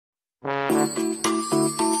Hello,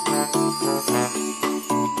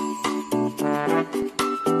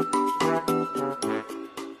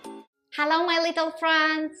 my little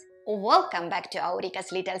friends! Welcome back to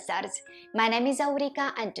Aurica's Little Stars. My name is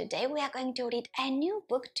Aurica, and today we are going to read a new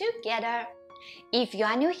book together. If you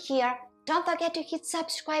are new here, don't forget to hit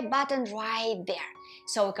subscribe button right there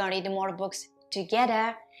so we can read more books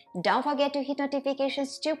together. Don't forget to hit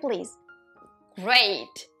notifications too, please.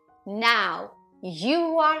 Great! Now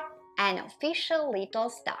you are an official little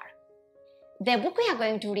star. The book we are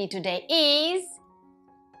going to read today is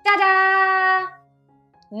ta-da!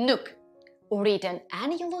 Nook, written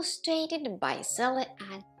and illustrated by Sally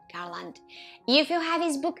and Garland. If you have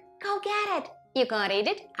his book, go get it. You can read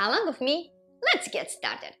it along with me. Let's get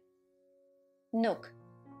started. Nook,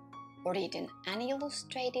 written and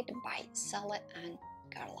illustrated by Sally and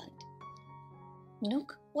Garland.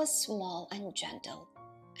 Nook was small and gentle,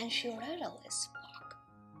 and she rarely spoke.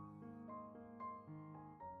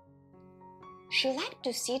 She liked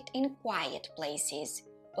to sit in quiet places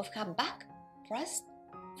with her back pressed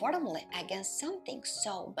firmly against something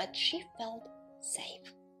so that she felt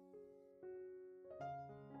safe.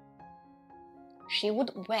 She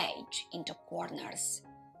would wedge into corners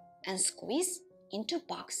and squeeze into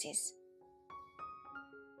boxes.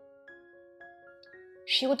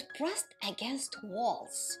 She would press against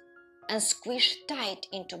walls and squish tight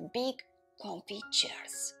into big, comfy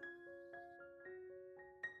chairs.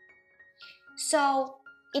 So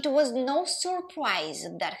it was no surprise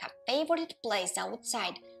that her favorite place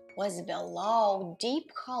outside was the low,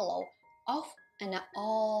 deep hollow of an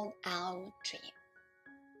old elm tree.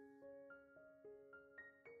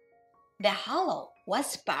 The hollow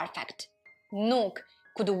was perfect. Nook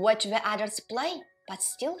could watch the others play but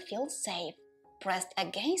still feel safe, pressed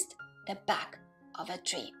against the back of a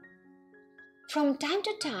tree. From time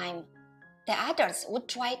to time, the others would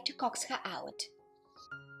try to coax her out.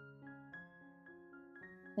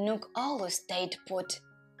 Nook always stayed put,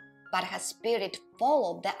 but her spirit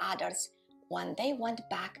followed the others when they went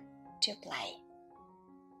back to play.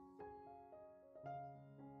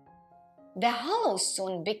 The hollow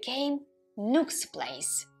soon became Nook's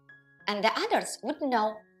place, and the others would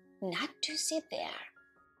know not to sit there.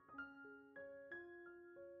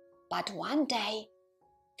 But one day,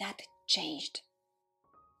 that changed.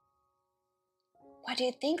 What do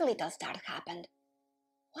you think, little star, happened?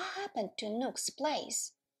 What happened to Nook's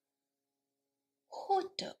place? Who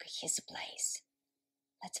took his place?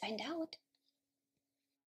 Let's find out.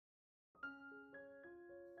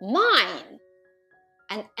 Mine!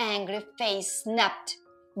 An angry face snapped.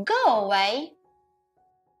 Go away!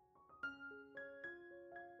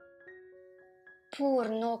 Poor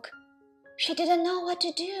Nook. She didn't know what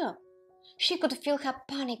to do. She could feel her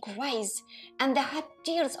panic rise and the hot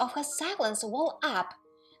tears of her silence well up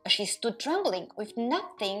as she stood trembling with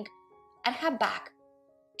nothing at her back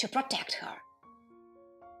to protect her.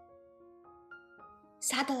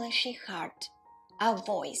 Suddenly she heard a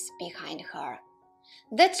voice behind her.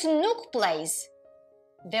 That's Nook's place,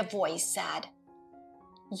 the voice said.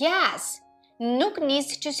 Yes, Nook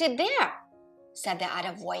needs to sit there, said the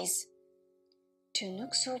other voice. To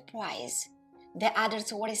Nook's surprise, the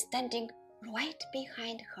others were standing right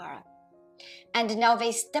behind her, and now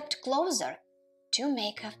they stepped closer to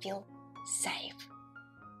make her feel safe.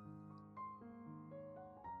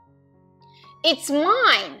 It's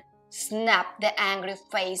mine! Snapped the angry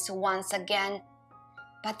face once again,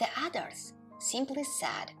 but the others simply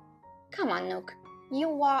said, Come on, Nook,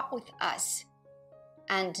 you are with us.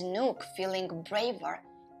 And Nook, feeling braver,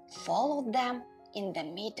 followed them in the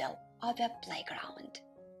middle of the playground.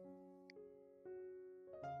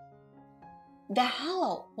 The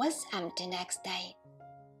hollow was empty next day,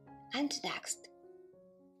 and next,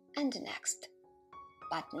 and next,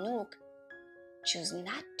 but Nook chose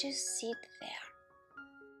not to sit there.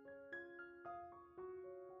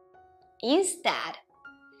 Instead,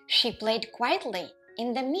 she played quietly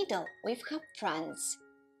in the middle with her friends,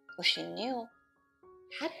 who she knew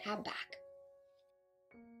had her back.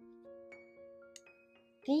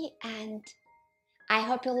 The end. I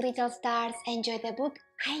hope you little stars enjoyed the book.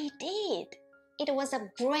 I did. It was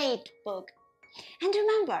a great book. And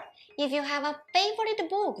remember, if you have a favorite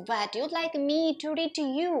book that you'd like me to read to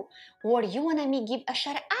you, or you want me give a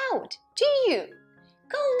shout out to you,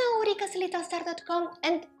 go now auricaslittlestar.com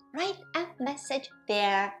and write a message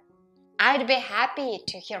there. I'd be happy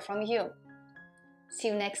to hear from you. See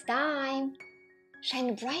you next time.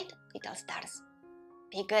 Shine bright, little stars.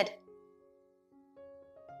 Be good.